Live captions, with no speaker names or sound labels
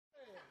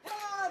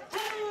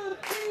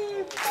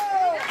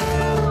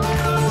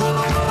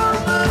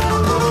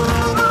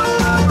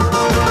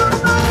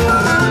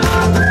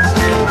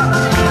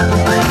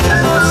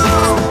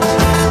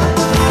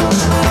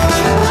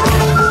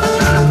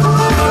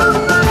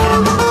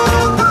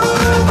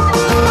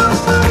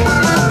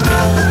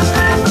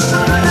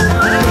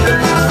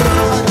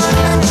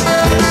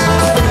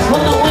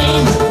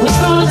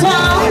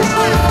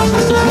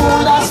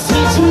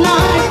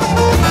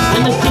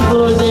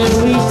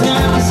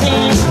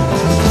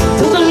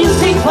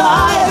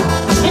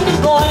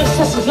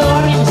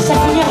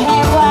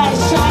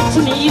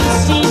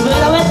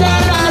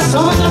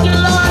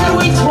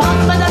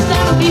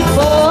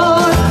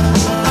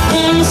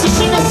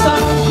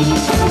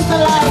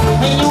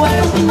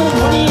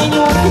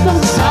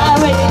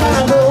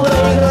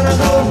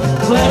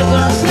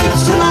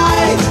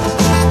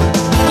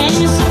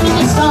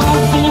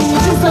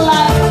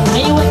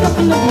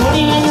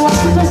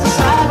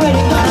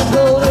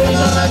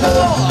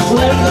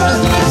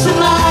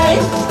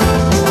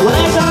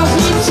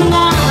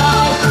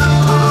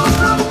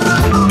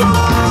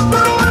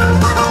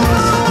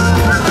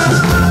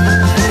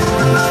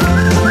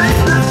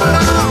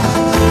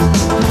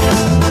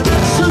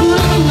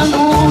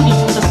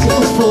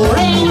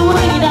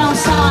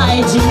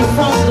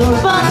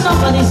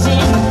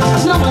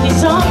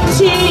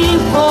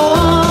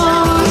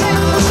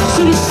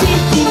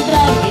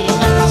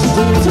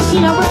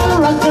Rocking umbrella,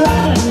 rock the rock,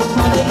 and it's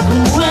Monday.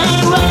 Where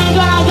you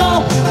gonna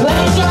go?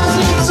 Where you gonna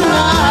sleep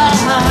tonight?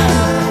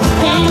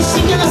 And you're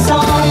singing a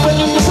song,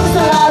 bringing your sister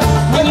alive.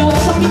 And you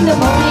wake up in the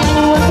morning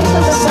and you wake up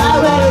to the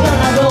side. Where you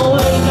gonna go?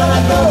 Where you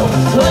gonna go?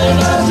 Where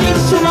you gonna sleep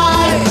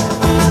tonight?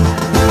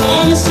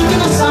 And you're singing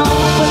a song,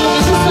 bringing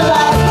your sister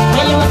alive.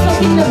 And you wake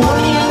up in the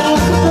morning and you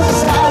wake up to the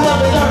side.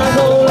 Where you gonna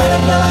go? Where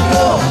you gonna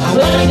go?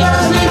 Where you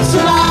gonna sleep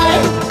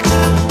tonight?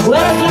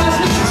 Where you gonna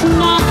sleep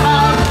tonight?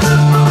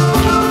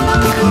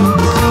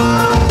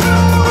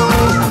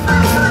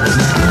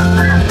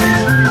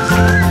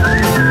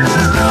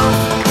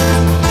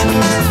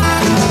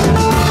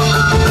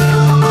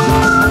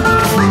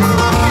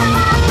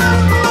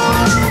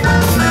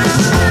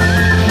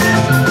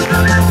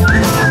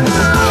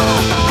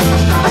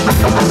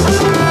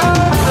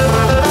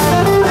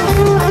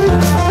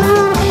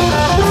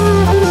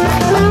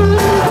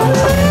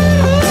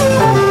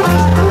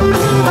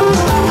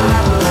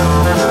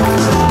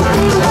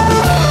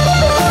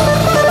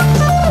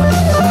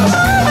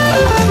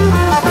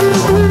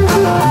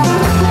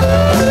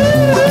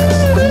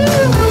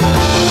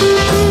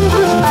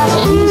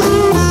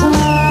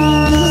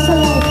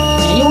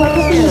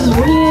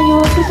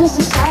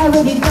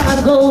 Where you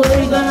gonna go?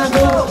 Where you gonna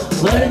go?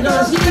 Where you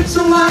gonna sleep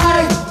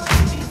tonight?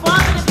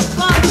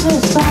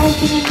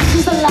 This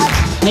is the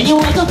life. And you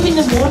wake up in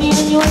the morning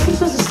and you wake up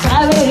to the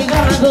sky. Where you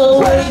gonna go?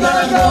 Where you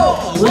gonna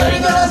go? Where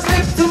you gonna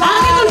sleep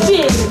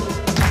tonight?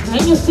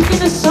 And you're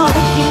singing a song,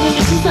 and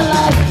this is the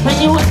life. And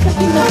you wake up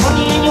in the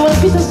morning and you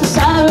wake up to the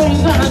sky. Where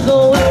you gonna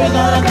go? Where you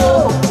gonna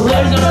go?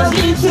 Where you gonna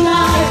sleep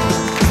tonight?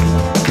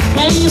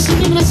 And you're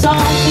singing a song,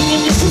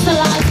 singing this is the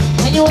life.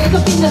 And you wake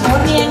up in the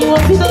morning and you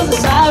wake up to the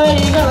sky.